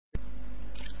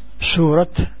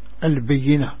سورة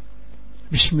البينة.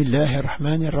 بسم الله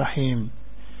الرحمن الرحيم.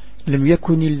 لم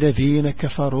يكن الذين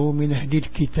كفروا من أهل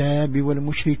الكتاب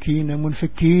والمشركين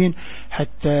منفكين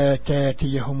حتى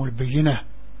تاتيهم البينة،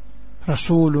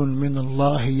 رسول من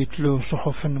الله يتلو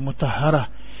صحفا مطهرة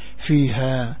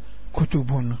فيها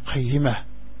كتب قيمة.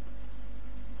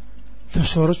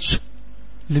 سورة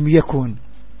لم يكن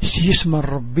سيسم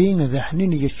الربين ذا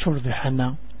حنين يتشور ذا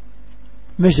حنا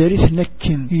مزاريث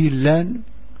نكن إيلان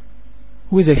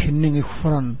وذا حنين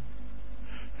يكفرن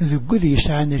ذو قد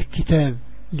يسعان الكتاب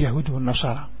اليهود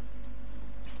والنصارى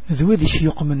ذو ذي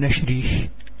شيق من نشريش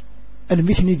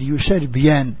المثني دي يسال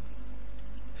بيان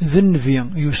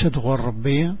ذنبي يساد غور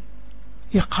ربي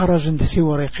يقرزن ذي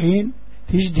ورقين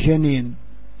تجد كانين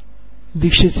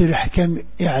ذيك ستر الحكام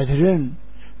يعذرن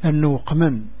النوق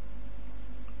من.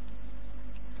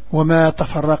 وما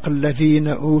تفرق الذين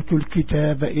أوتوا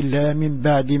الكتاب إلا من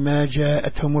بعد ما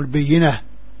جاءتهم البينة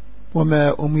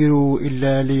وما أمروا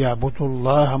إلا ليعبدوا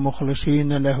الله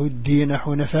مخلصين له الدين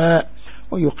حنفاء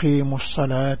ويقيموا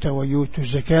الصلاة ويؤتوا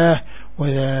الزكاة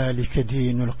وذلك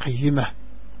دين القيمة.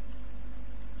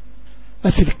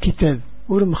 أثل الكتاب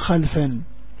ورمخالفا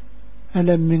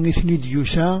ألم من إثني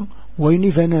ديوسا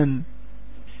وينفنا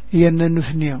إيانا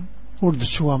نفني ورد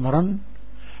سوامرا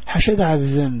حشد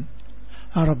عبدا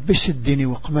ربي سدني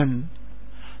وقما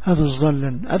هذا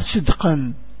الظلا هذا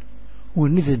صدقا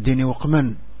ونذ الدين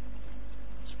وقما.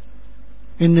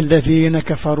 إن الذين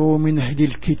كفروا من أهل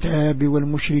الكتاب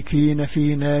والمشركين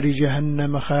في نار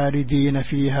جهنم خالدين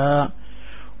فيها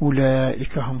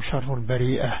أولئك هم شر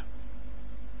البريئة.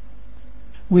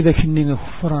 وإذا كننا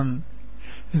كفرا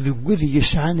ذو ذي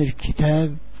يسعان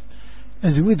الكتاب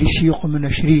ذو ذي سيق من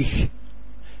شريك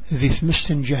ذي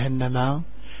ثمست جهنم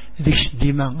ذي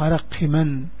سديما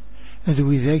رقما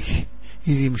ذو ذاك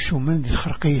ذي مشوما ذي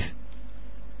خرقيه.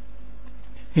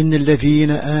 إن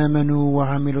الذين آمنوا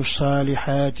وعملوا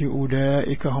الصالحات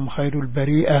أولئك هم خير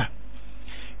البريئة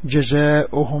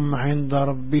جزاؤهم عند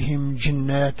ربهم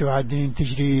جنات عدن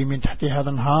تجري من تحتها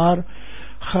الأنهار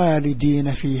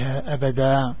خالدين فيها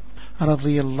أبدا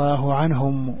رضي الله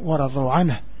عنهم ورضوا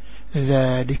عنه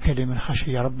ذلك لمن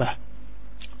خشي ربه.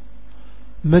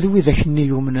 مذوي ذاك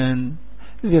يمنا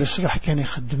ذي رسرح كان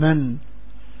يخدما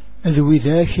ذوي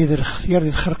ذاك ذي الخيار ذي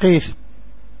الخرقيث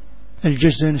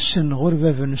الجزن السن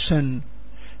غربة بنسن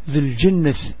ذي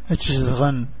الجنة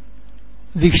أتزغن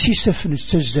ذي سيسف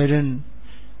نستزلن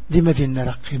ذي مذين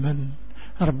رقما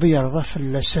ربي يرضى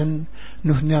فلسن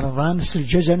نهني رضان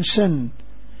سالجزن سن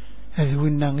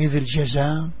أذوينا غيظ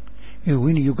الجزاء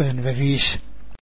وين يقهن بفيس.